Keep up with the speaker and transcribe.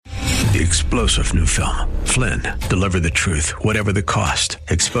The explosive new film, Flynn, deliver the truth, whatever the cost,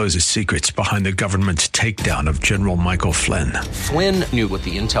 exposes secrets behind the government's takedown of General Michael Flynn. Flynn knew what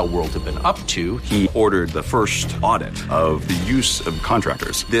the intel world had been up to. He ordered the first audit of the use of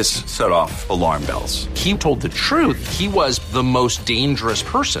contractors. This set off alarm bells. He told the truth. He was the most dangerous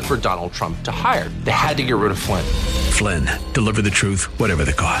person for Donald Trump to hire. They had to get rid of Flynn. Flynn, deliver the truth, whatever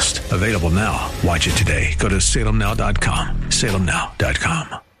the cost. Available now. Watch it today. Go to salemnow.com.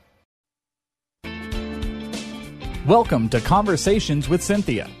 salemnow.com. Welcome to Conversations with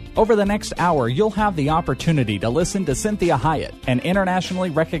Cynthia. Over the next hour, you'll have the opportunity to listen to Cynthia Hiett, an internationally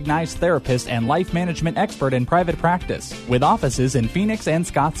recognized therapist and life management expert in private practice, with offices in Phoenix and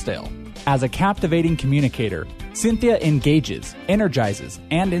Scottsdale. As a captivating communicator, Cynthia engages, energizes,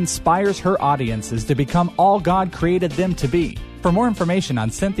 and inspires her audiences to become all God created them to be. For more information on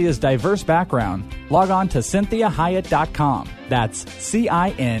Cynthia's diverse background, log on to CynthiaHiett.com. That's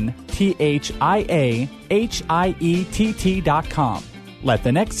CynthiaHiett.com. Let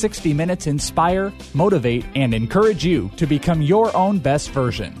the next 60 minutes inspire, motivate, and encourage you to become your own best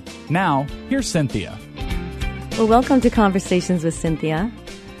version. Now, here's Cynthia. Well, welcome to Conversations with Cynthia.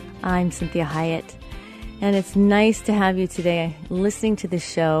 I'm Cynthia Hiett, and it's nice to have you today listening to this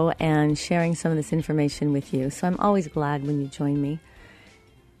show and sharing some of this information with you. So I'm always glad when you join me.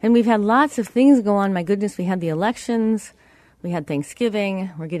 And we've had lots of things go on. My goodness, we had the elections, we had Thanksgiving,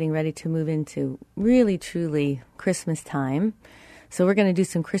 we're getting ready to move into really, truly Christmas time. So we're going to do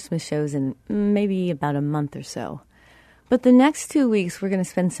some Christmas shows in maybe about a month or so. But the next 2 weeks, we're going to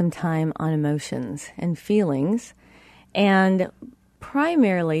spend some time on emotions and feelings. And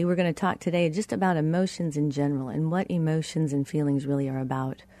primarily, we're going to talk today just about emotions in general and what emotions and feelings really are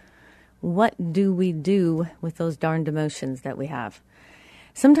about. What do we do with those darned emotions that we have?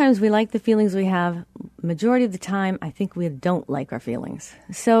 Sometimes we like the feelings we have. Majority of the time, I think we don't like our feelings.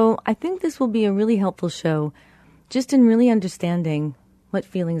 So I think this will be a really helpful show just in really understanding what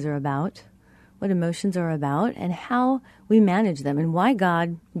feelings are about, what emotions are about, and how we manage them and why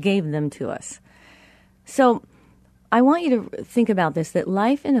God gave them to us. So I want you to think about this, that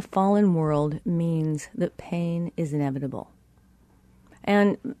life in a fallen world means that pain is inevitable.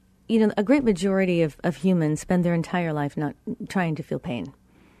 And, you know, a great majority of humans spend their entire life not trying to feel pain,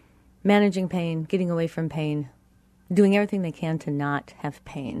 managing pain, getting away from pain, doing everything they can to not have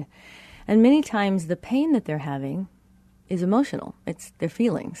pain. And many times the pain that they're having is emotional. It's their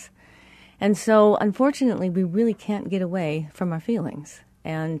feelings. And so, unfortunately, we really can't get away from our feelings.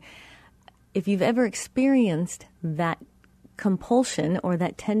 And if you've ever experienced that compulsion or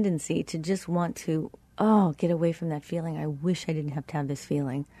that tendency to just want to, get away from that feeling, I wish I didn't have to have this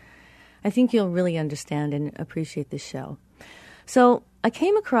feeling, I think you'll really understand and appreciate this show. So I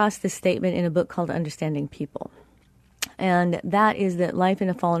came across this statement in a book called Understanding People. And that is that life in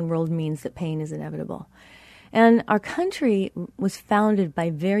a fallen world means that pain is inevitable. And our country was founded by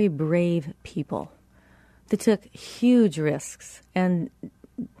very brave people that took huge risks and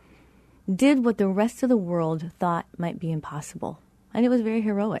did what the rest of the world thought might be impossible. And it was very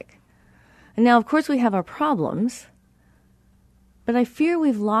heroic. And now, of course, we have our problems, but I fear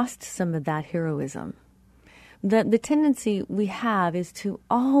we've lost some of that heroism. The tendency we have is to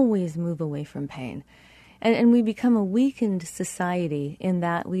always move away from pain. And we become a weakened society in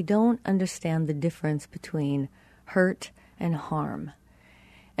that we don't understand the difference between hurt and harm.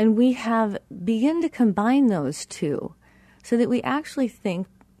 And we have begun to combine those two so that we actually think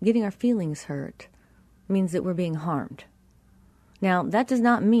getting our feelings hurt means that we're being harmed. Now, that does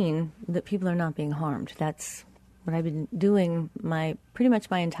not mean that people are not being harmed. That's what I've been doing pretty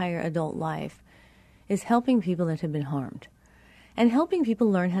much my entire adult life, is helping people that have been harmed. And helping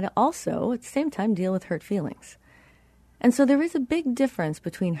people learn how to also, at the same time, deal with hurt feelings. And so there is a big difference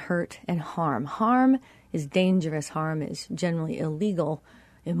between hurt and harm. Harm is dangerous. Harm is generally illegal,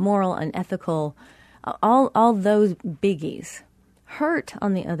 immoral, unethical, all those biggies. Hurt,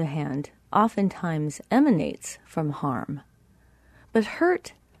 on the other hand, oftentimes emanates from harm. But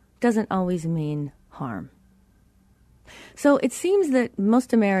hurt doesn't always mean harm. So it seems that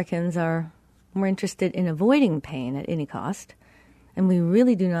most Americans are more interested in avoiding pain at any cost. And we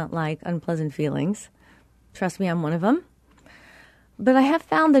really do not like unpleasant feelings. Trust me, I'm one of them. But I have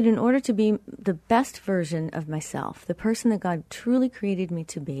found that in order to be the best version of myself, the person that God truly created me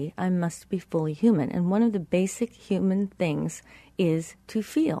to be, I must be fully human. And one of the basic human things is to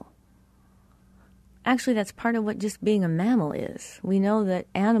feel. Actually, that's part of what just being a mammal is. We know that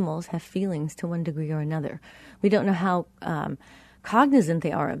animals have feelings to one degree or another. We don't know how cognizant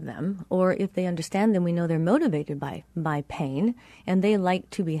they are of them, or if they understand them, we know they're motivated by pain, and they like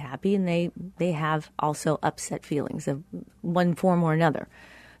to be happy, and they have also upset feelings of one form or another.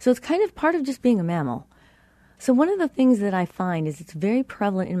 So it's kind of part of just being a mammal. So one of the things that I find is it's very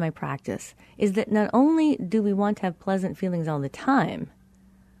prevalent in my practice is that not only do we want to have pleasant feelings all the time,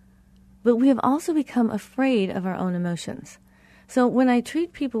 but we have also become afraid of our own emotions. So when I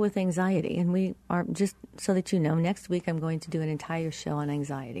treat people with anxiety, and we are, just so that you know, next week I'm going to do an entire show on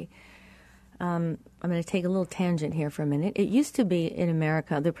anxiety. I'm going to take a little tangent here for a minute. It used to be in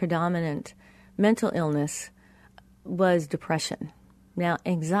America, the predominant mental illness was depression. Now,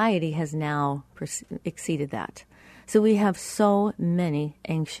 anxiety has now exceeded that. So we have so many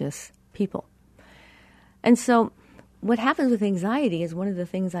anxious people. And so what happens with anxiety is one of the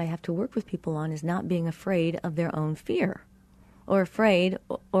things I have to work with people on is not being afraid of their own fear or afraid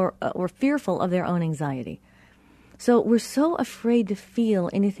or fearful of their own anxiety. So we're so afraid to feel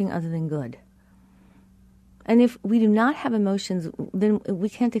anything other than good. And if we do not have emotions, then we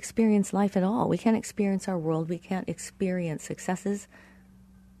can't experience life at all. We can't experience our world. We can't experience successes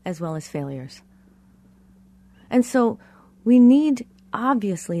as well as failures. And so we need,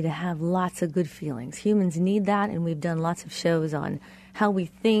 obviously, to have lots of good feelings. Humans need that, and we've done lots of shows on how we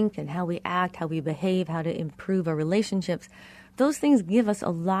think and how we act, how we behave, how to improve our relationships. Those things give us a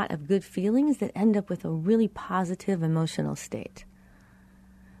lot of good feelings that end up with a really positive emotional state.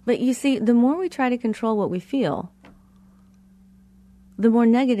 But you see, the more we try to control what we feel, the more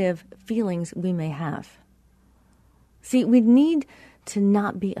negative feelings we may have. See, we need to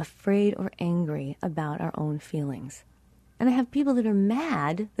not be afraid or angry about our own feelings. And I have people that are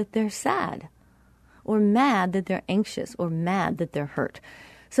mad that they're sad, or mad that they're anxious, or mad that they're hurt.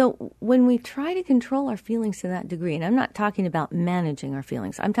 So when we try to control our feelings to that degree, and I'm not talking about managing our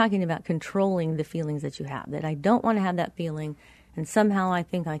feelings, I'm talking about controlling the feelings that you have, that I don't want to have that feeling, and somehow I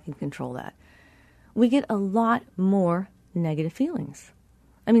think I can control that. We get a lot more negative feelings.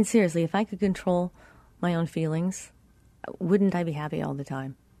 I mean, seriously, if I could control my own feelings, wouldn't I be happy all the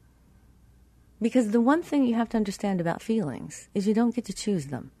time? Because the one thing you have to understand about feelings is you don't get to choose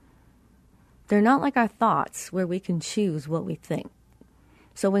them. They're not like our thoughts where we can choose what we think.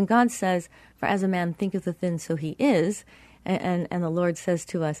 So when God says, "For as a man thinketh within, so he is," and the Lord says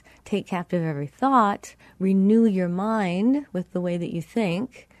to us, "Take captive every thought, renew your mind with the way that you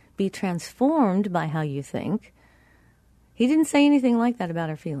think, be transformed by how you think," He didn't say anything like that about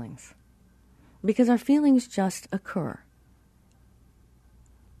our feelings, because our feelings just occur.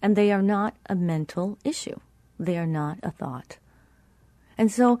 And they are not a mental issue. They are not a thought.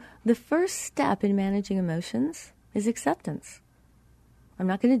 And so the first step in managing emotions is acceptance. I'm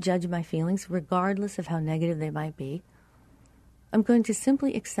not going to judge my feelings regardless of how negative they might be. I'm going to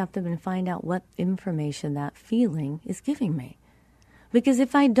simply accept them and find out what information that feeling is giving me. Because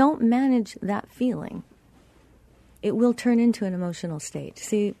if I don't manage that feeling, it will turn into an emotional state.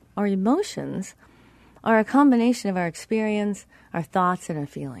 See, our emotions are a combination of our experience, our thoughts, and our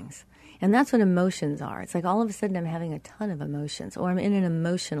feelings. And that's what emotions are. It's like all of a sudden I'm having a ton of emotions, or I'm in an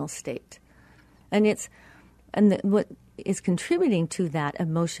emotional state. What is contributing to that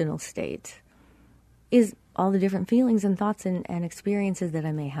emotional state is all the different feelings and thoughts and experiences that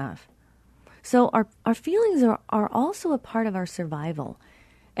I may have. So our feelings are also a part of our survival,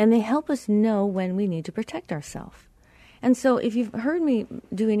 and they help us know when we need to protect ourselves. And so if you've heard me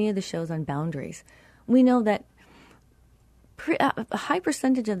do any of the shows on boundaries, we know that a high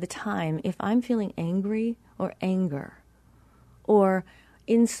percentage of the time, if I'm feeling angry or anger or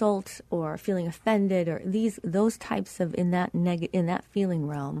insult or feeling offended or those types of in that feeling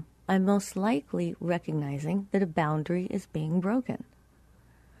realm, I'm most likely recognizing that a boundary is being broken.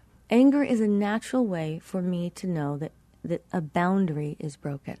 Anger is a natural way for me to know that a boundary is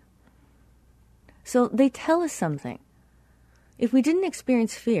broken. So they tell us something. If we didn't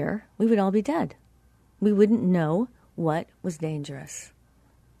experience fear, we would all be dead. We wouldn't know what was dangerous.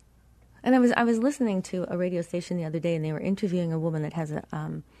 And I was listening to a radio station the other day, and they were interviewing a woman that has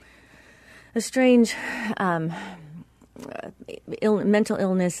a strange mental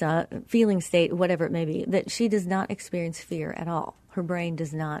illness, feeling state, whatever it may be, that she does not experience fear at all. Her brain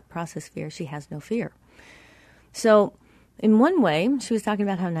does not process fear. She has no fear. So in one way, she was talking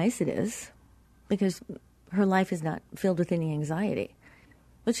about how nice it is because her life is not filled with any anxiety.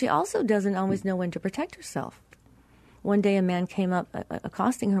 But she also doesn't always know when to protect herself. One day a man came up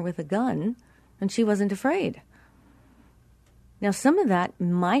accosting her with a gun, and she wasn't afraid. Now, some of that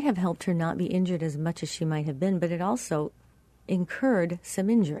might have helped her not be injured as much as she might have been, but it also incurred some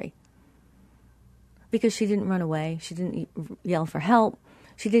injury. Because she didn't run away, she didn't yell for help,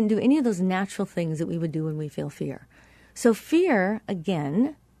 she didn't do any of those natural things that we would do when we feel fear. So fear,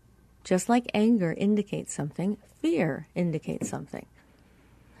 again, just like anger indicates something, fear indicates something.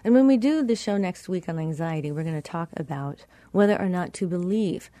 And when we do the show next week on anxiety, we're going to talk about whether or not to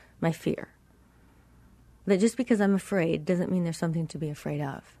believe my fear. That just because I'm afraid doesn't mean there's something to be afraid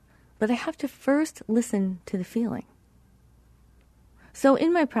of. But I have to first listen to the feeling. So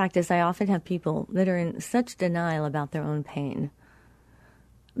in my practice, I often have people that are in such denial about their own pain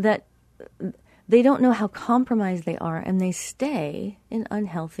that they don't know how compromised they are, and they stay in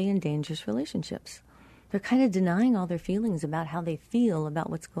unhealthy and dangerous relationships. They're kind of denying all their feelings about how they feel about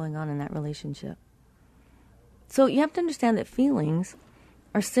what's going on in that relationship. So you have to understand that feelings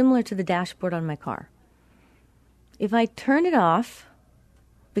are similar to the dashboard on my car. If I turn it off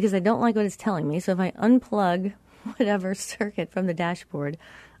because I don't like what it's telling me, so if I unplug whatever circuit from the dashboard,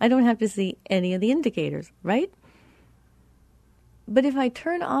 I don't have to see any of the indicators, right? But if I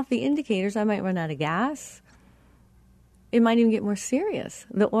turn off the indicators, I might run out of gas. It might even get more serious.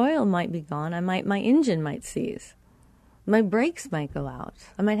 The oil might be gone. My engine might seize. My brakes might go out.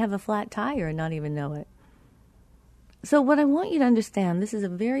 I might have a flat tire and not even know it. So what I want you to understand, this is a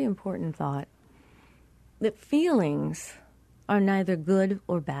very important thought, that feelings are neither good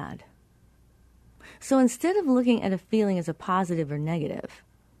or bad. So instead of looking at a feeling as a positive or negative,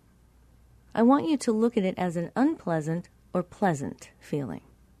 I want you to look at it as an unpleasant or pleasant feeling.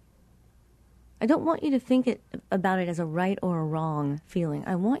 I don't want you to think about it as a right or a wrong feeling.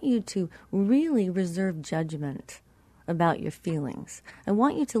 I want you to really reserve judgment about your feelings. I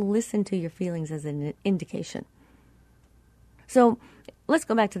want you to listen to your feelings as an indication. So let's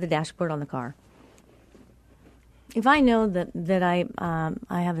go back to the dashboard on the car. If I know that I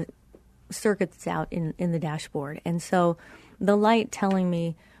have a circuit that's out in the dashboard, and so the light telling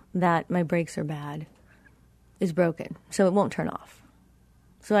me that my brakes are bad is broken, so it won't turn off.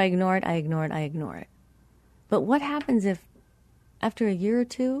 So I ignore it. But what happens if, after a year or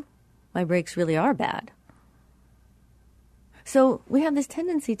two, my brakes really are bad? So we have this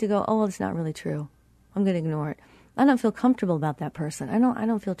tendency to go, oh, well, it's not really true. I'm going to ignore it. I don't feel comfortable about that person. I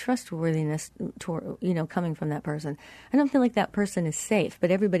don't feel trustworthiness coming from that person. I don't feel like that person is safe,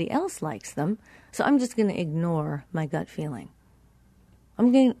 but everybody else likes them, so I'm just going to ignore my gut feeling.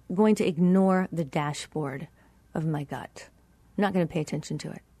 I'm going to ignore the dashboard of my gut. I'm not going to pay attention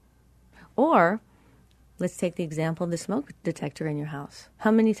to it. Or let's take the example of the smoke detector in your house.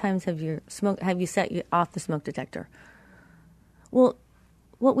 How many times have you set off the smoke detector? Well,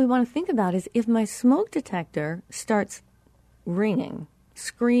 what we want to think about is if my smoke detector starts ringing,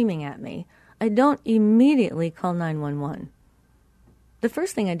 screaming at me, I don't immediately call 911. The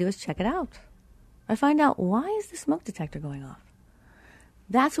first thing I do is check it out. I find out, why is the smoke detector going off?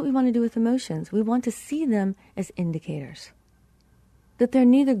 That's what we want to do with emotions. We want to see them as indicators. That they're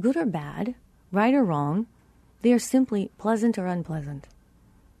neither good or bad, right or wrong. They are simply pleasant or unpleasant.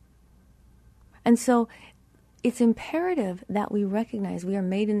 And so it's imperative that we recognize we are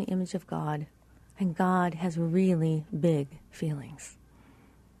made in the image of God, and God has really big feelings.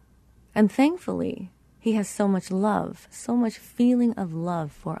 And thankfully, He has so much love, so much feeling of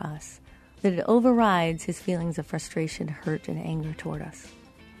love for us, that it overrides His feelings of frustration, hurt, and anger toward us.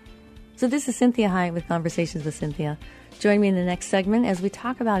 So this is Cynthia Hiett with Conversations with Cynthia. Join me in the next segment as we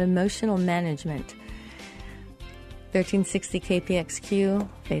talk about emotional management. 1360 KPXQ,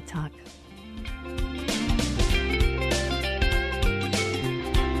 Faith Talk.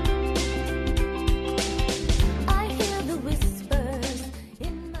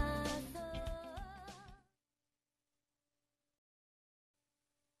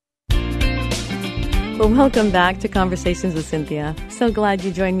 Well, welcome back to Conversations with Cynthia. So glad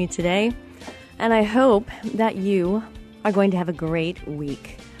you joined me today, and I hope that you are going to have a great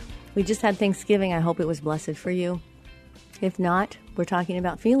week. We just had Thanksgiving. I hope it was blessed for you. If not, we're talking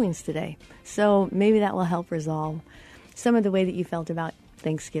about feelings today, so maybe that will help resolve some of the way that you felt about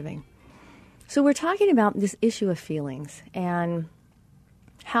Thanksgiving. So we're talking about this issue of feelings and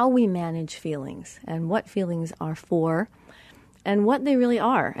how we manage feelings and what feelings are for and what they really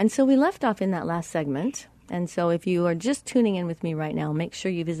are. And so we left off in that last segment. And so if you are just tuning in with me right now, make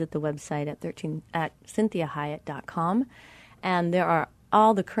sure you visit the website at CynthiaHiett.com. And there are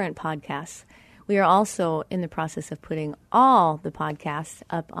all the current podcasts. We are also in the process of putting all the podcasts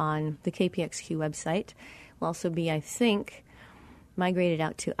up on the KPXQ website. We'll also be, I think, migrated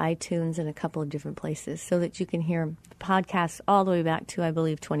out to iTunes and a couple of different places so that you can hear the podcasts all the way back to, I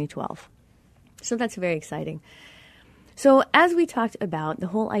believe, 2012. So that's very exciting. So as we talked about the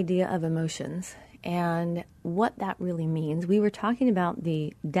whole idea of emotions and what that really means, we were talking about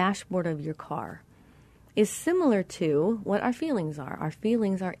the dashboard of your car is similar to what our feelings are. Our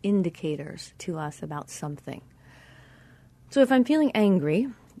feelings are indicators to us about something. So if I'm feeling angry,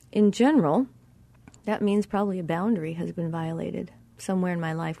 in general, that means probably a boundary has been violated. somewhere in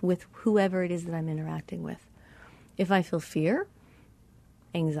my life with whoever it is that I'm interacting with. If I feel fear,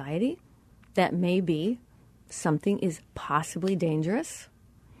 anxiety, that may be something is possibly dangerous,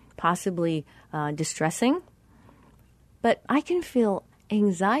 possibly distressing, but I can feel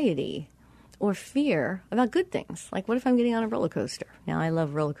anxiety or fear about good things. Like, what if I'm getting on a roller coaster? Now, I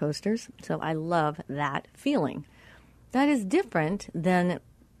love roller coasters, so I love that feeling. That is different than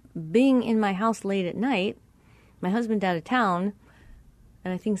being in my house late at night, my husband's out of town,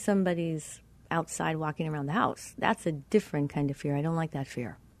 and I think somebody's outside walking around the house. That's a different kind of fear. I don't like that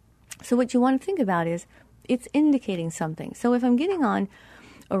fear. So what you want to think about is it's indicating something. So if I'm getting on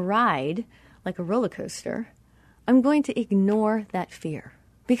a ride, like a roller coaster, I'm going to ignore that fear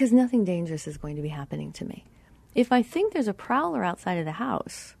because nothing dangerous is going to be happening to me. If I think there's a prowler outside of the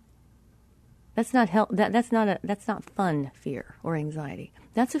house, that's not fun fear or anxiety.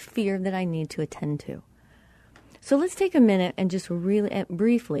 That's a fear that I need to attend to. So let's take a minute and just really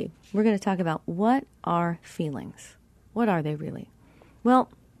briefly, we're going to talk about what are feelings. What are they really?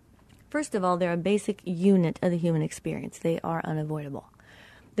 Well, first of all, they're a basic unit of the human experience. They are unavoidable.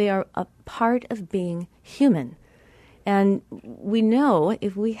 They are a part of being human. And we know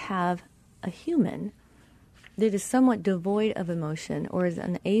if we have a human that is somewhat devoid of emotion or is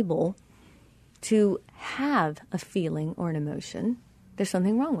unable to have a feeling or an emotion, there's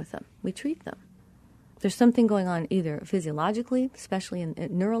something wrong with them. We treat them. There's something going on either physiologically, especially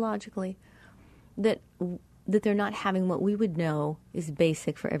neurologically, that they're not having what we would know is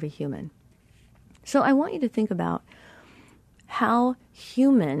basic for every human. So I want you to think about how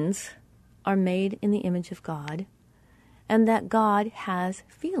humans are made in the image of God and that God has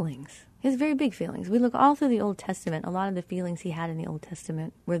feelings. He has very big feelings. We look all through the Old Testament. A lot of the feelings he had in the Old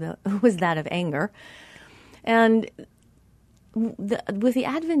Testament was that of anger. And with the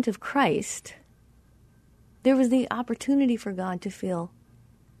advent of Christ, there was the opportunity for God to feel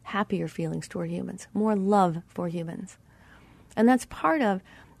happier feelings toward humans, more love for humans. And that's part of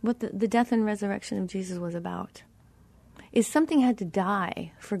what the death and resurrection of Jesus was about, is something had to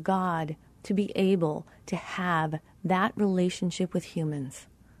die for God to be able to have that relationship with humans.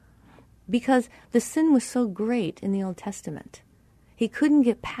 Because the sin was so great in the Old Testament. He couldn't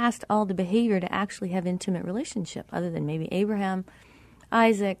get past all the behavior to actually have intimate relationship, other than maybe Abraham,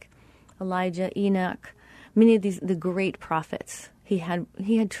 Isaac, Elijah, Enoch, many of the great prophets. He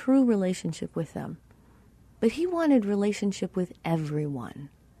had true relationship with them. But he wanted relationship with everyone.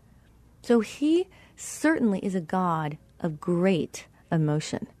 So he certainly is a God of great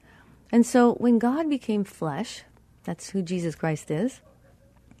emotion. And so when God became flesh, that's who Jesus Christ is,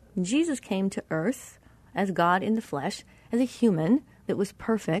 Jesus came to earth as God in the flesh, as a human that was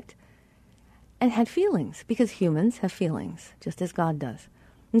perfect and had feelings, because humans have feelings, just as God does.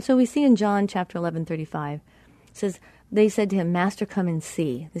 And so we see in John chapter 11:35, it says, they said to him, Master, come and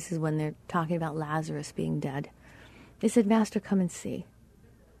see. This is when they're talking about Lazarus being dead. They said, Master, come and see.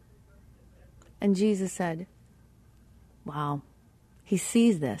 And Jesus said, wow, he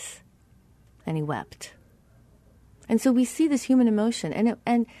sees this, and he wept. And so we see this human emotion.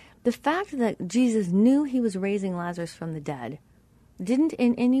 And the fact that Jesus knew he was raising Lazarus from the dead didn't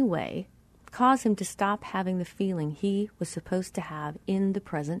in any way cause him to stop having the feeling he was supposed to have in the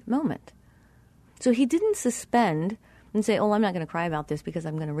present moment. So he didn't suspend and say, oh, I'm not going to cry about this because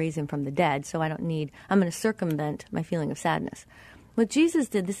I'm going to raise him from the dead, so I'm going to circumvent my feeling of sadness. What Jesus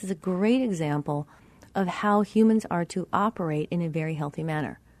did, this is a great example of how humans are to operate in a very healthy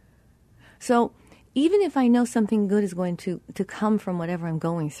manner. So even if I know something good is going to come from whatever I'm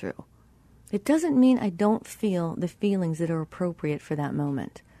going through, it doesn't mean I don't feel the feelings that are appropriate for that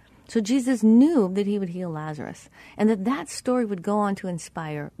moment. So Jesus knew that he would heal Lazarus, and that story would go on to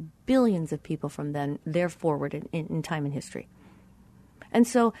inspire billions of people from there forward in time and history. And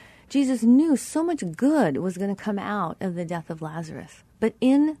so Jesus knew so much good was going to come out of the death of Lazarus. But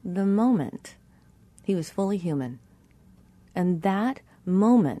in the moment, he was fully human. And that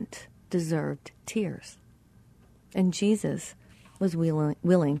moment deserved tears. And Jesus was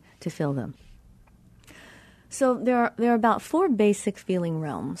willing to feel them. So there are about 4 basic feeling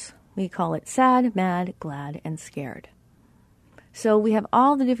realms. We call it sad, mad, glad, and scared. So we have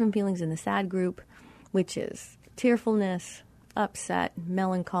all the different feelings in the sad group, which is tearfulness, upset,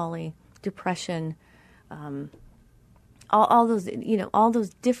 melancholy, depression, all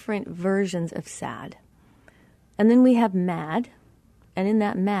those different versions of sad. And then we have mad, and in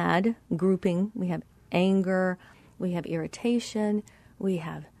that mad grouping, we have anger, we have irritation, we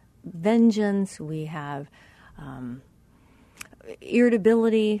have vengeance, we have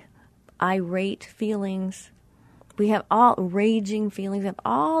irritability, irate feelings. We have all raging feelings. We have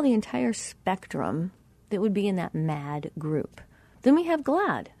all the entire spectrum that would be in that mad group. Then we have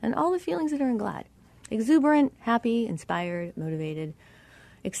glad, and all the feelings that are in glad. Exuberant, happy, inspired, motivated,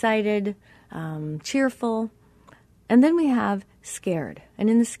 excited, cheerful. And then we have scared. And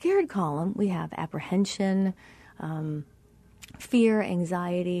in the scared column, we have apprehension, fear,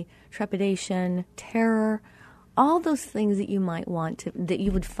 anxiety, trepidation, terror, all those things that you might want to, that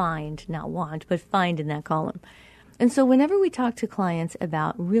you would find, not want, but find in that column. And so whenever we talk to clients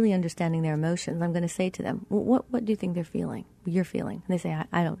about really understanding their emotions, I'm going to say to them, well, what do you think they're feeling? You're feeling? And they say,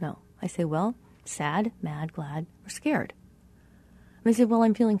 I don't know. I say, well, sad, mad, glad, or scared. And they say, well,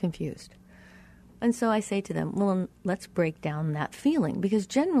 I'm feeling confused. And so I say to them, well, let's break down that feeling, because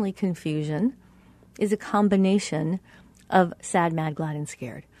generally confusion is a combination of sad, mad, glad, and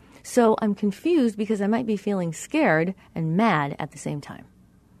scared. So I'm confused because I might be feeling scared and mad at the same time.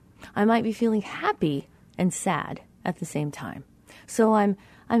 I might be feeling happy and sad at the same time. So I'm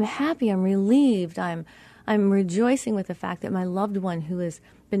happy, I'm relieved, I'm rejoicing with the fact that my loved one who has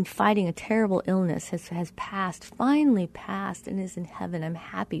been fighting a terrible illness has passed, finally passed, and is in heaven. I'm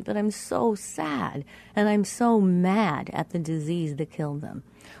happy, but I'm so sad, and I'm so mad at the disease that killed them,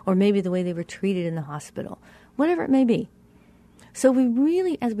 or maybe the way they were treated in the hospital, whatever it may be. So we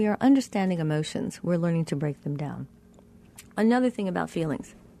really, as we are understanding emotions, we're learning to break them down. Another thing about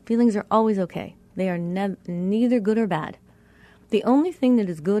feelings. Feelings are always okay. They are neither good or bad. The only thing that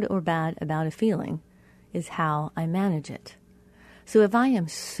is good or bad about a feeling is how I manage it. So if I am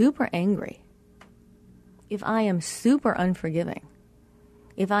super angry, if I am super unforgiving,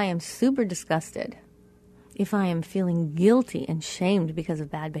 if I am super disgusted, if I am feeling guilty and shamed because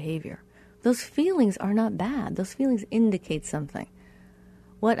of bad behavior, those feelings are not bad. Those feelings indicate something.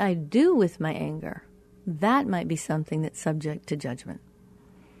 What I do with my anger, that might be something that's subject to judgment.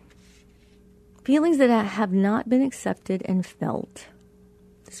 Feelings that have not been accepted and felt,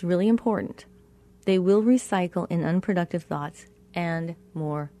 it's really important. They will recycle in unproductive thoughts and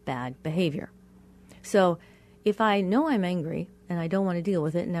more bad behavior. So if I know I'm angry and I don't want to deal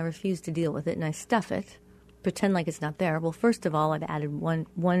with it and I refuse to deal with it and I stuff it, pretend like it's not there, well, first of all, I've added one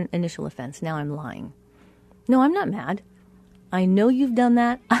initial offense. Now I'm lying. No, I'm not mad. I know you've done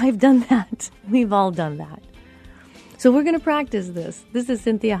that. I've done that. We've all done that. So we're going to practice this. This is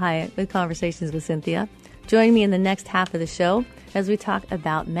Cynthia Hiett with Conversations with Cynthia. Join me in the next half of the show as we talk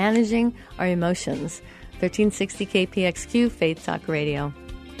about managing our emotions. 1360 KPXQ, Faith Talk Radio.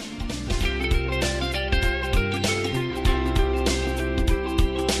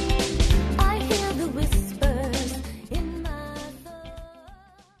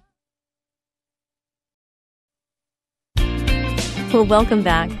 Well, welcome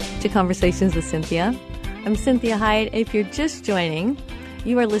back to Conversations with Cynthia. I'm Cynthia Hiett. If you're just joining,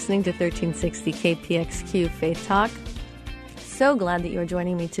 you are listening to 1360 KPXQ Faith Talk. So glad that you're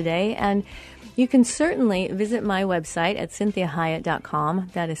joining me today. And you can certainly visit my website at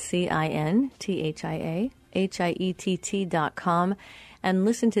cynthiahiett.com. That is CINTHIAHIETT.com, and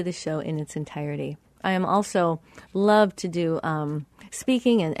listen to the show in its entirety. I am also love to do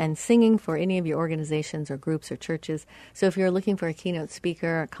speaking and singing for any of your organizations or groups or churches. So if you're looking for a keynote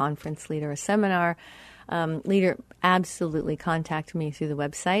speaker, a conference leader, a seminar leader, absolutely contact me through the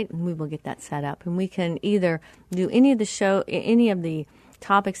website, and we will get that set up. And we can either do any of the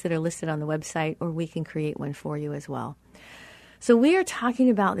topics that are listed on the website, or we can create one for you as well. So we are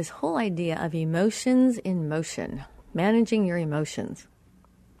talking about this whole idea of emotions in motion, managing your emotions.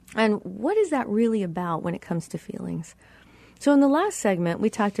 And what is that really about when it comes to feelings? So in the last segment,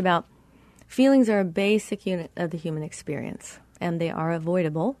 we talked about feelings are a basic unit of the human experience, and they are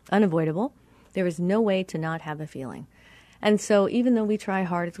unavoidable. There is no way to not have a feeling. And so even though we try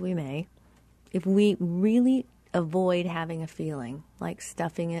hard as we may, if we really avoid having a feeling, like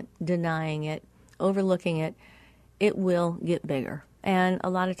stuffing it, denying it, overlooking it, it will get bigger. And a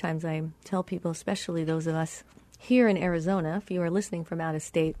lot of times I tell people, especially those of us here in Arizona, if you are listening from out of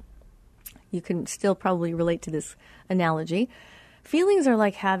state, you can still probably relate to this analogy. Feelings are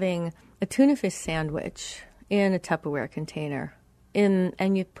like having a tuna fish sandwich in a Tupperware container,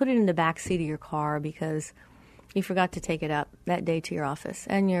 and you put it in the back seat of your car because you forgot to take it up that day to your office,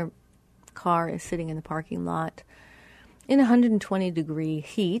 and your car is sitting in the parking lot in 120-degree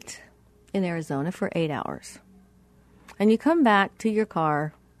heat in Arizona for 8 hours. And you come back to your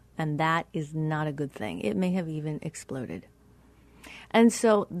car, and that is not a good thing. It may have even exploded. And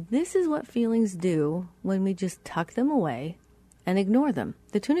so this is what feelings do when we just tuck them away and ignore them.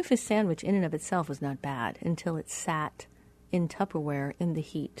 The tuna fish sandwich in and of itself was not bad until it sat in Tupperware in the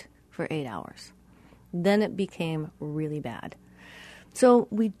heat for 8 hours. Then it became really bad. So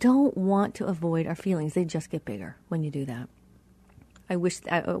we don't want to avoid our feelings. They just get bigger when you do that. I wish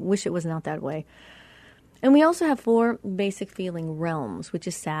it was not that way. And we also have 4 basic feeling realms, which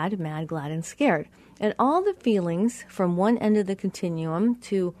is sad, mad, glad, and scared. And all the feelings from one end of the continuum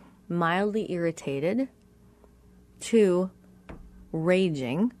to mildly irritated to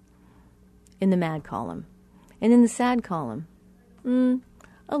raging in the mad column. And in the sad column,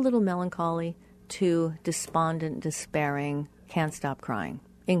 a little melancholy to despondent, despairing, can't stop crying,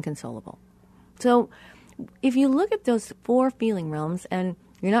 inconsolable. So if you look at those 4 feeling realms and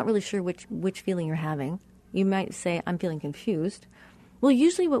you're not really sure which feeling you're having, you might say, I'm feeling confused. Well,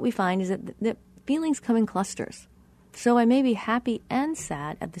 usually what we find is that feelings come in clusters. So I may be happy and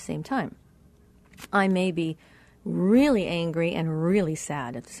sad at the same time. I may be really angry and really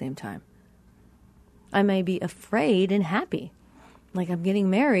sad at the same time. I may be afraid and happy. Like I'm getting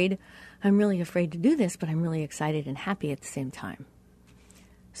married, I'm really afraid to do this, but I'm really excited and happy at the same time.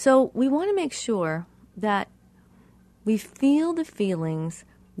 So we want to make sure that we feel the feelings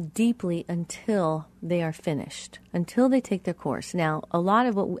deeply until they are finished, until they take their course. Now, a lot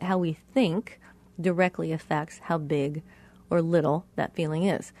of how we think directly affects how big or little that feeling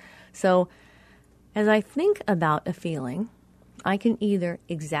is. So as I think about a feeling, I can either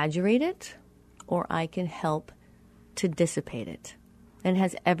exaggerate it or I can help to dissipate it. And it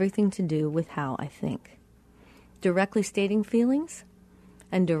has everything to do with how I think. Directly stating feelings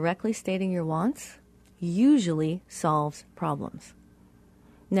and directly stating your wants usually solves problems.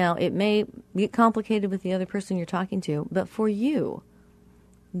 Now, it may get complicated with the other person you're talking to, but for you,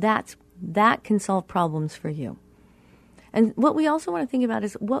 that can solve problems for you. And what we also want to think about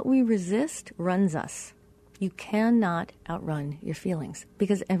is what we resist runs us. You cannot outrun your feelings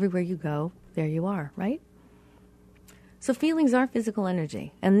because everywhere you go, there you are, right? So feelings are physical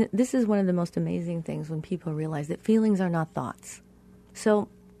energy. And this is one of the most amazing things when people realize that feelings are not thoughts. So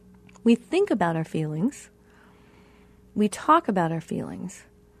we think about our feelings, we talk about our feelings,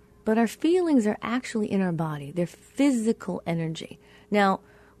 but our feelings are actually in our body. They're physical energy. Now,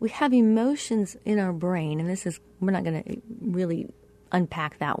 we have emotions in our brain, and we're not going to really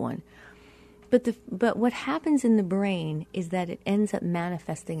unpack that one. But what happens in the brain is that it ends up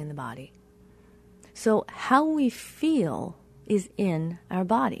manifesting in the body. So how we feel is in our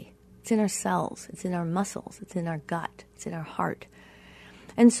body. It's in our cells. It's in our muscles. It's in our gut. It's in our heart.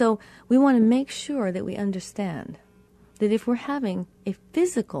 And so we want to make sure that we understand that if we're having a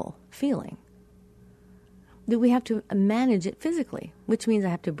physical feeling, that we have to manage it physically, which means I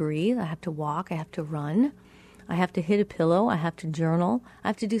have to breathe, I have to walk, I have to run, I have to hit a pillow, I have to journal, I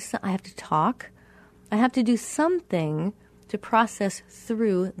have to talk, I have to do something to process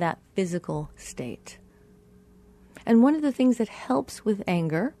through that physical state. And one of the things that helps with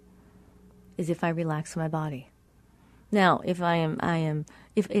anger is if I relax my body. Now, if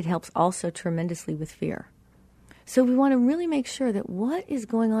it helps also tremendously with fear. So we want to really make sure that what is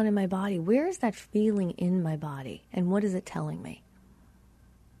going on in my body, where is that feeling in my body, and what is it telling me?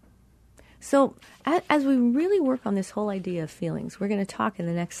 So as we really work on this whole idea of feelings, we're going to talk in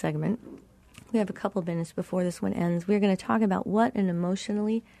the next segment. We have a couple of minutes before this one ends. We're going to talk about what an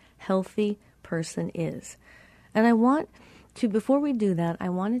emotionally healthy person is. And I want to, before we do that, I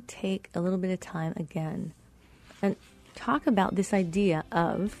want to take a little bit of time again and talk about this idea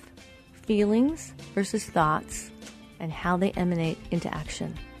of feelings versus thoughts and how they emanate into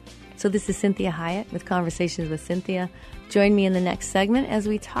action. So this is Cynthia Hiett with Conversations with Cynthia. Join me in the next segment as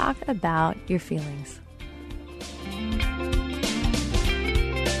we talk about your feelings.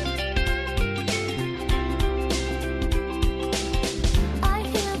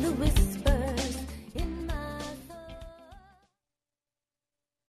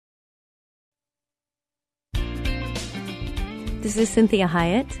 This is Cynthia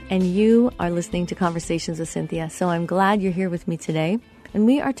Hiett, and you are listening to Conversations with Cynthia. So I'm glad you're here with me today. And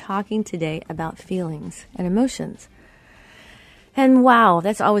we are talking today about feelings and emotions. And wow,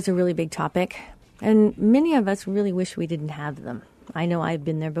 that's always a really big topic. And many of us really wish we didn't have them. I know I've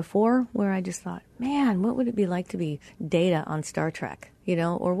been there before where I just thought, man, what would it be like to be Data on Star Trek?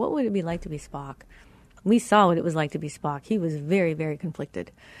 Or what would it be like to be Spock? We saw what it was like to be Spock. He was very, very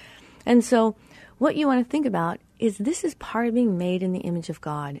conflicted. And so what you want to think about is this is part of being made in the image of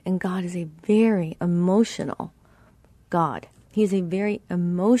God. And God is a very emotional God. He is a very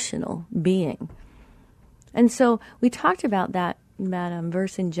emotional being. And so we talked about that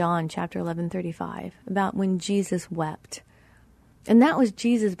verse in John chapter 11:35, about when Jesus wept. And that was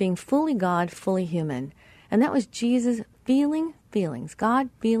Jesus being fully God, fully human. And that was Jesus feeling feelings, God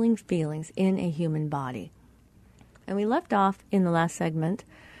feeling feelings in a human body. And we left off in the last segment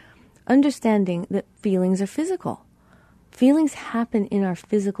understanding that feelings are physical. Feelings happen in our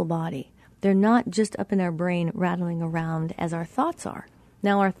physical body. They're not just up in our brain rattling around as our thoughts are.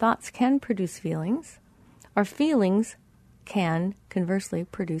 Now, our thoughts can produce feelings, our feelings can conversely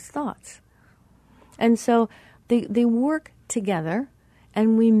produce thoughts. And so they work together,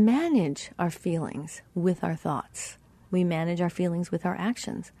 and we manage our feelings with our thoughts. We manage our feelings with our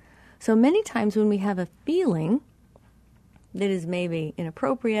actions. So many times when we have a feeling that is maybe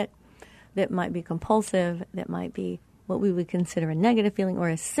inappropriate, that might be compulsive, that might be what we would consider a negative feeling or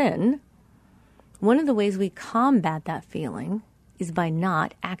a sin, one of the ways we combat that feeling is by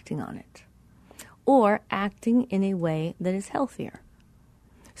not acting on it, or acting in a way that is healthier.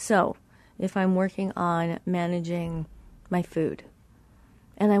 So if I'm working on managing my food,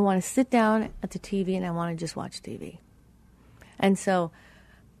 and I want to sit down at the TV and I want to just watch TV, and so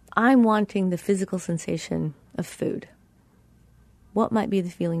I'm wanting the physical sensation of food, what might be the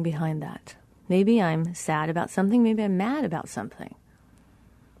feeling behind that? Maybe I'm sad about something. Maybe I'm mad about something.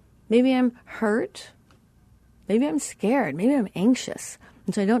 Maybe I'm hurt. Maybe I'm scared. Maybe I'm anxious.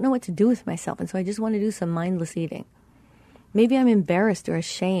 And so I don't know what to do with myself. And so I just want to do some mindless eating. Maybe I'm embarrassed or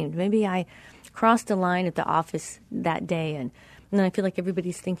ashamed. Maybe I crossed a line at the office that day and then I feel like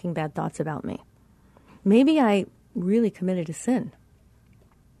everybody's thinking bad thoughts about me. Maybe I really committed a sin,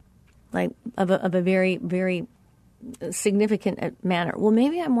 like of a very, very significant manner. Well,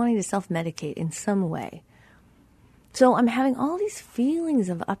 maybe I'm wanting to self-medicate in some way. So I'm having all these feelings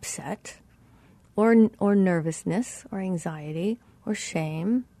of upset or nervousness or anxiety or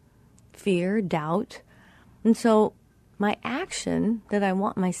shame, fear, doubt. And so my action that I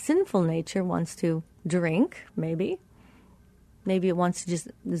want, my sinful nature wants to drink, maybe. Maybe it wants to just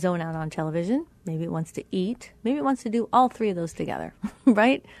zone out on television. Maybe it wants to eat. Maybe it wants to do all three of those together,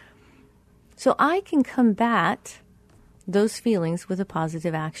 right? So I can combat those feelings with a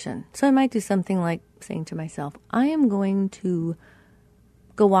positive action. So I might do something like saying to myself, I am going to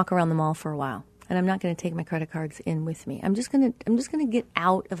go walk around the mall for a while, and I'm not going to take my credit cards in with me. I'm just going to get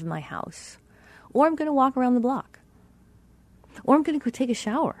out of my house, or I'm going to walk around the block, or I'm going to go take a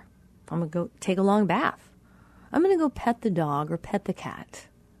shower. I'm going to go take a long bath. I'm going to go pet the dog or pet the cat.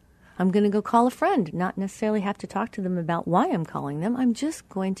 I'm going to go call a friend, not necessarily have to talk to them about why I'm calling them. I'm just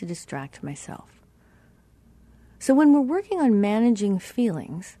going to distract myself. So when we're working on managing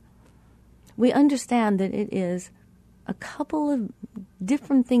feelings, we understand that it is a couple of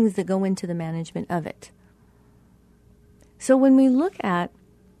different things that go into the management of it. So when we look at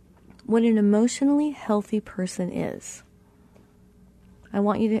what an emotionally healthy person is, I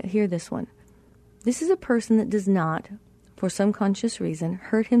want you to hear this one. This is a person that does not, for some conscious reason,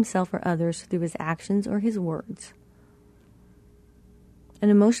 hurt himself or others through his actions or his words.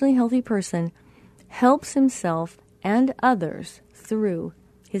 An emotionally healthy person helps himself and others through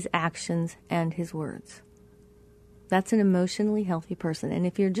his actions and his words. That's an emotionally healthy person. And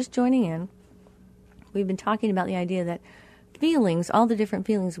if you're just joining in, we've been talking about the idea that feelings, all the different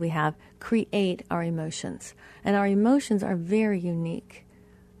feelings we have, create our emotions. And our emotions are very unique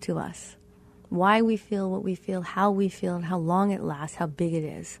to us. Why we feel what we feel, how we feel, and how long it lasts, how big it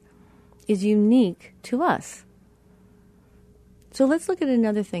is unique to us. So let's look at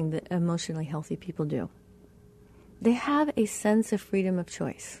another thing that emotionally healthy people do. They have a sense of freedom of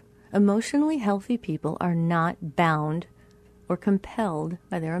choice. Emotionally healthy people are not bound or compelled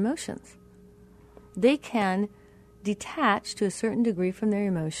by their emotions. They can detach to a certain degree from their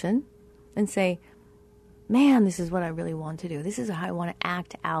emotion and say, man, this is what I really want to do. This is how I want to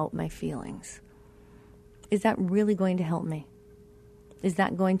act out my feelings. Is that really going to help me? Is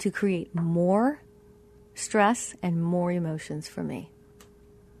that going to create more stress and more emotions for me?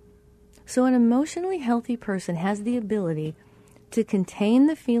 So an emotionally healthy person has the ability to contain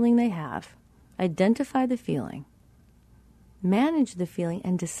the feeling they have, identify the feeling, manage the feeling,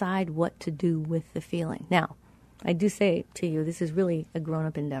 and decide what to do with the feeling. Now, I do say to you, this is really a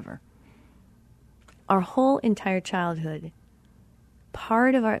grown-up endeavor. Our whole entire childhood,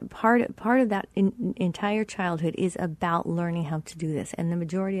 part of that entire childhood is about learning how to do this, and the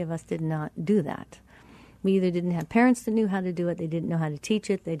majority of us did not do that. We either didn't have parents that knew how to do it, they didn't know how to teach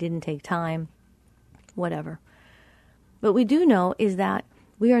it, they didn't take time, whatever. What we do know is that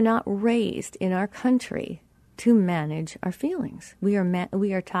we are not raised in our country to manage our feelings. We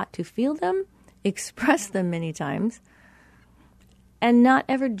are taught to feel them, express them many times, and not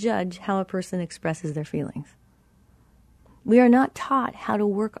ever judge how a person expresses their feelings. We are not taught how to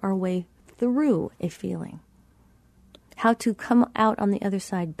work our way through a feeling, how to come out on the other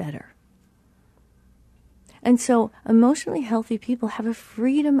side better. And so emotionally healthy people have a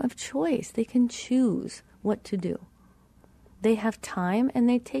freedom of choice. They can choose what to do. They have time and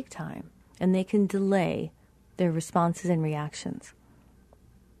they take time, and they can delay their responses and reactions.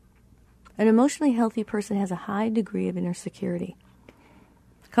 An emotionally healthy person has a high degree of inner security.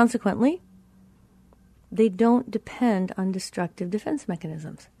 Consequently, they don't depend on destructive defense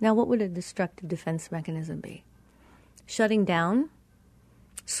mechanisms. Now, what would a destructive defense mechanism be? Shutting down,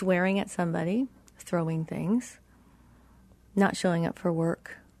 swearing at somebody, throwing things, not showing up for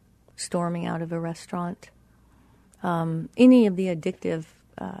work, storming out of a restaurant. Any of the addictive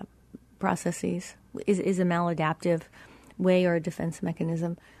processes is a maladaptive way or a defense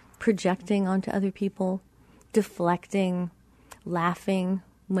mechanism. Projecting onto other people, deflecting, laughing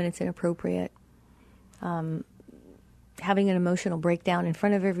when it's inappropriate, having an emotional breakdown in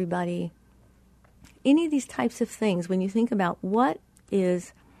front of everybody. Any of these types of things, when you think about what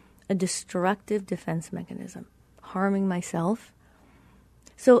is a destructive defense mechanism, harming myself.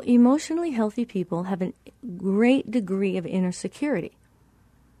 So emotionally healthy people have a great degree of inner security.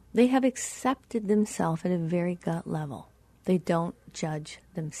 They have accepted themselves at a very gut level. They don't judge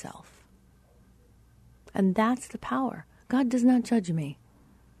themselves. And that's the power. God does not judge me.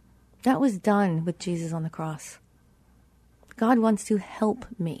 That was done with Jesus on the cross. God wants to help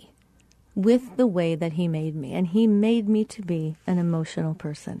me with the way that he made me. And he made me to be an emotional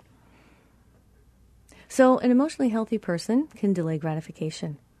person. So an emotionally healthy person can delay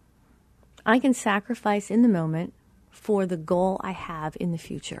gratification. I can sacrifice in the moment for the goal I have in the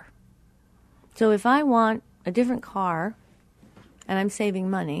future. So if I want a different car and I'm saving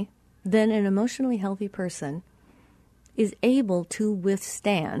money, then an emotionally healthy person is able to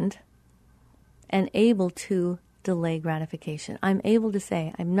withstand and able to delay gratification. I'm able to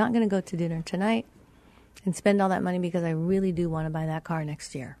say, I'm not going to go to dinner tonight and spend all that money because I really do want to buy that car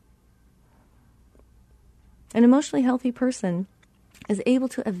next year. An emotionally healthy person is able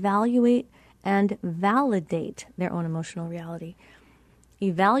to evaluate and validate their own emotional reality.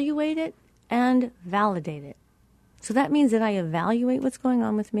 Evaluate it and validate it. So that means that I evaluate what's going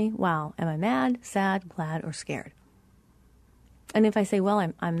on with me. Wow, am I mad, sad, glad, or scared? And if I say, well,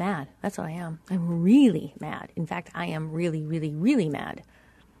 I'm mad, that's what I am. I'm really mad. In fact, I am really, really, really mad.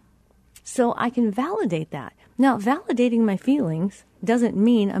 So I can validate that. Now, validating my feelings doesn't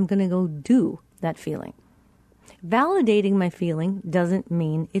mean I'm going to go do that feeling. Validating my feeling doesn't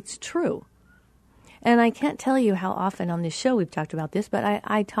mean it's true. And I can't tell you how often on this show we've talked about this, but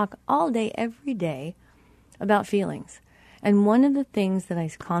I talk all day, every day about feelings. And one of the things that I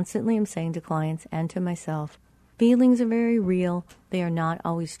constantly am saying to clients and to myself, feelings are very real. They are not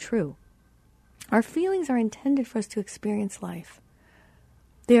always true. Our feelings are intended for us to experience life.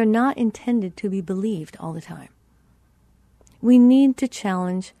 They are not intended to be believed all the time. We need to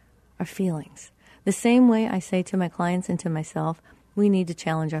challenge our feelings. The same way I say to my clients and to myself, we need to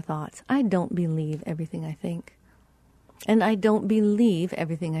challenge our thoughts. I don't believe everything I think. And I don't believe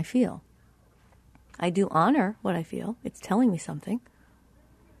everything I feel. I do honor what I feel. It's telling me something.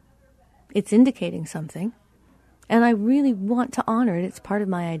 It's indicating something. And I really want to honor it. It's part of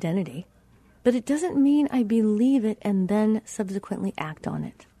my identity. But it doesn't mean I believe it and then subsequently act on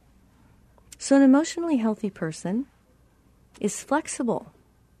it. So an emotionally healthy person is flexible,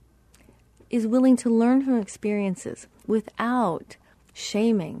 is willing to learn from experiences without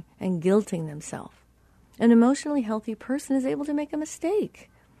shaming and guilting themselves. An emotionally healthy person is able to make a mistake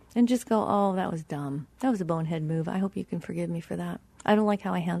and just go, oh, that was dumb. That was a bonehead move. I hope you can forgive me for that. I don't like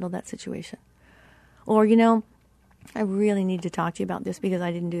how I handled that situation. Or, I really need to talk to you about this because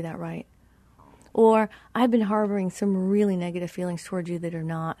I didn't do that right. Or I've been harboring some really negative feelings towards you that are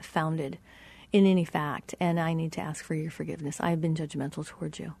not founded in any fact, and I need to ask for your forgiveness. I've been judgmental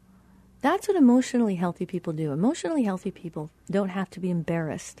towards you. That's what emotionally healthy people do. Emotionally healthy people don't have to be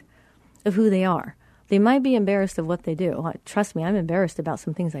embarrassed of who they are. They might be embarrassed of what they do. Trust me, I'm embarrassed about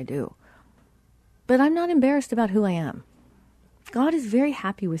some things I do. But I'm not embarrassed about who I am. God is very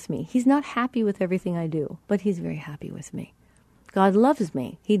happy with me. He's not happy with everything I do, but he's very happy with me. God loves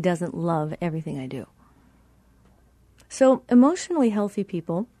me. He doesn't love everything I do. So emotionally healthy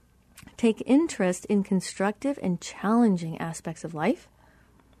people take interest in constructive and challenging aspects of life.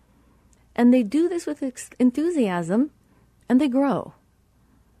 And they do this with enthusiasm, and they grow.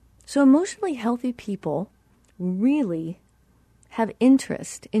 So emotionally healthy people really have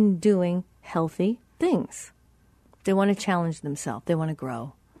interest in doing healthy things. They want to challenge themselves. They want to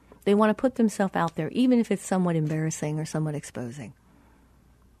grow. They want to put themselves out there, even if it's somewhat embarrassing or somewhat exposing.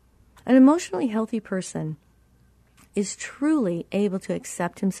 An emotionally healthy person is truly able to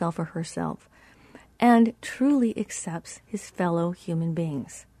accept himself or herself and truly accepts his fellow human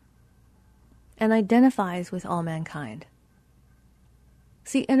beings and identifies with all mankind.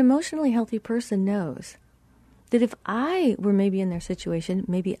 See, an emotionally healthy person knows that if I were maybe in their situation,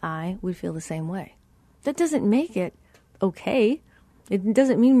 maybe I would feel the same way. That doesn't make it okay. It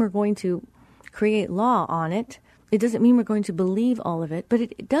doesn't mean we're going to create law on it It doesn't mean we're going to believe all of it, but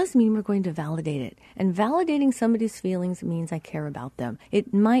it does mean we're going to validate it. And validating somebody's feelings means I care about them.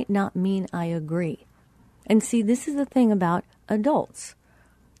 It might not mean I agree. And see, this is the thing about adults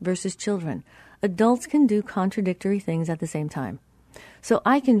versus children. Adults can do contradictory things at the same time. So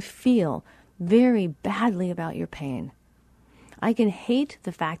I can feel very badly about your pain. I can hate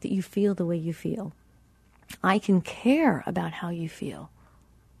the fact that you feel the way you feel. I can care about how you feel.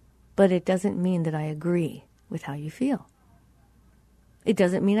 But it doesn't mean that I agree with how you feel. It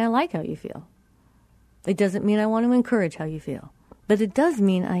doesn't mean I like how you feel. It doesn't mean I want to encourage how you feel. But it does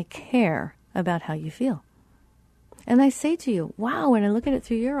mean I care about how you feel. And I say to you, wow, when I look at it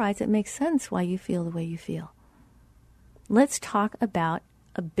through your eyes, it makes sense why you feel the way you feel. Let's talk about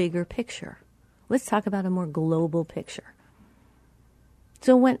a bigger picture. Let's talk about a more global picture.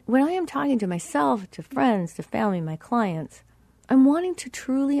 So when I am talking to myself, to friends, to family, my clients, I'm wanting to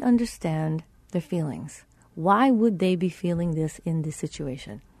truly understand their feelings. Why would they be feeling this in this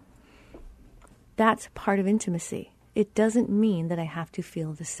situation? That's part of intimacy. It doesn't mean that I have to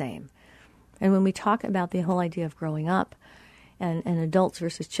feel the same. And when we talk about the whole idea of growing up and adults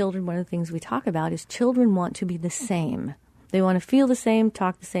versus children, one of the things we talk about is children want to be the same. They want to feel the same,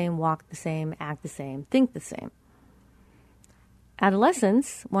 talk the same, walk the same, act the same, think the same.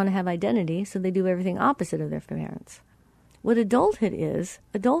 Adolescents want to have identity, so they do everything opposite of their parents. What adulthood is,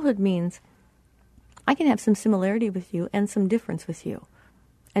 adulthood means I can have some similarity with you and some difference with you.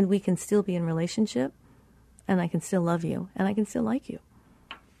 And we can still be in relationship, and I can still love you, and I can still like you.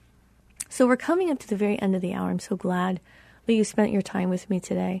 So we're coming up to the very end of the hour. I'm so glad that you spent your time with me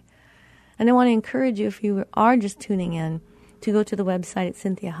today. And I want to encourage you, if you are just tuning in, to go to the website at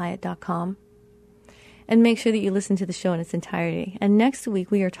CynthiaHiett.com and make sure that you listen to the show in its entirety. And next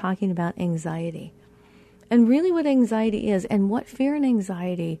week, we are talking about anxiety. And really what anxiety is and what fear and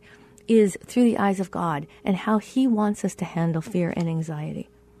anxiety is through the eyes of God and how He wants us to handle fear and anxiety.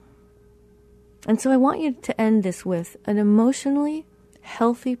 And so I want you to end this with an emotionally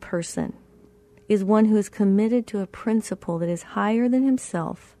healthy person is one who is committed to a principle that is higher than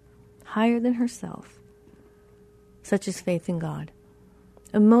himself, higher than herself, such as faith in God.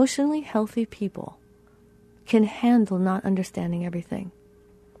 Emotionally healthy people can handle not understanding everything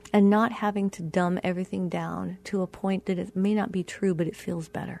and not having to dumb everything down to a point that it may not be true, but it feels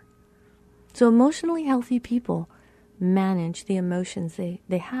better. So emotionally healthy people manage the emotions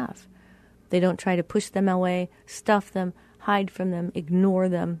they have. They don't try to push them away, stuff them, hide from them, ignore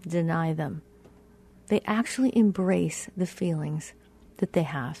them, deny them. They actually embrace the feelings that they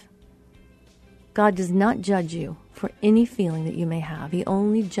have. God does not judge you for any feeling that you may have. He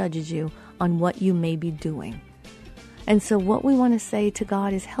only judges you on what you may be doing. And so what we want to say to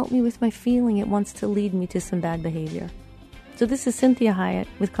God is, help me with my feeling. It wants to lead me to some bad behavior. So this is Cynthia Hiett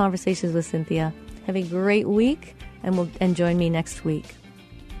with Conversations with Cynthia. Have a great week, and join me next week.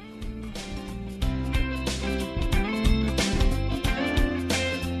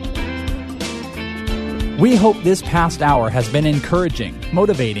 We hope this past hour has been encouraging,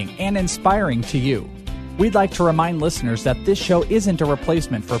 motivating, and inspiring to you. We'd like to remind listeners that this show isn't a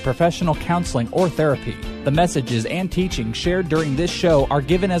replacement for professional counseling or therapy. The messages and teachings shared during this show are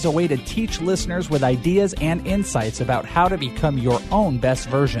given as a way to teach listeners with ideas and insights about how to become your own best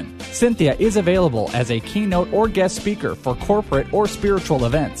version. Cynthia is available as a keynote or guest speaker for corporate or spiritual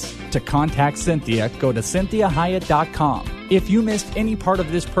events. To contact Cynthia, go to CynthiaHiett.com. If you missed any part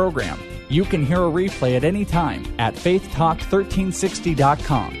of this program, you can hear a replay at any time at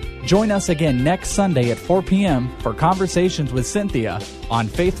faithtalk1360.com. Join us again next Sunday at 4 p.m. for Conversations with Cynthia on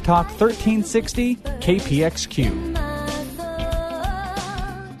Faith Talk 1360 KPXQ.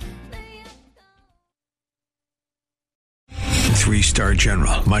 Three-star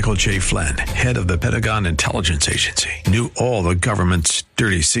General Michael J. Flynn, head of the Pentagon Intelligence Agency, knew all the government's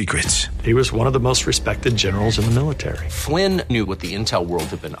dirty secrets. He was one of the most respected generals in the military. Flynn knew what the intel world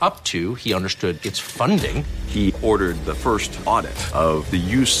had been up to. He understood its funding. He ordered the first audit of the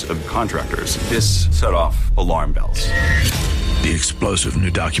use of contractors. This set off alarm bells. The explosive new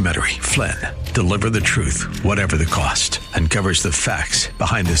documentary, Flynn, Deliver the Truth, Whatever the Cost, uncovers the facts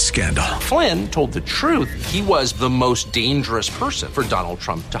behind this scandal. Flynn told the truth. He was the most dangerous person for Donald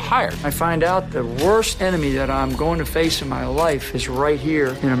Trump to hire. I find out the worst enemy that I'm going to face in my life is right here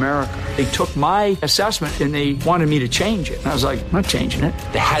in America. They took my assessment and they wanted me to change it. And I was like, I'm not changing it.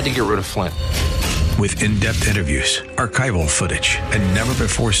 They had to get rid of Flynn. With in-depth interviews, archival footage, and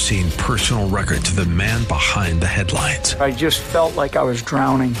never-before-seen personal records of the man behind the headlines. I just felt like I was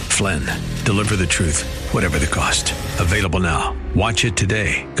drowning. Flynn, Deliver the Truth, Whatever the Cost. Available now. Watch it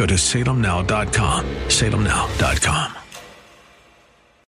today. Go to salemnow.com. salemnow.com.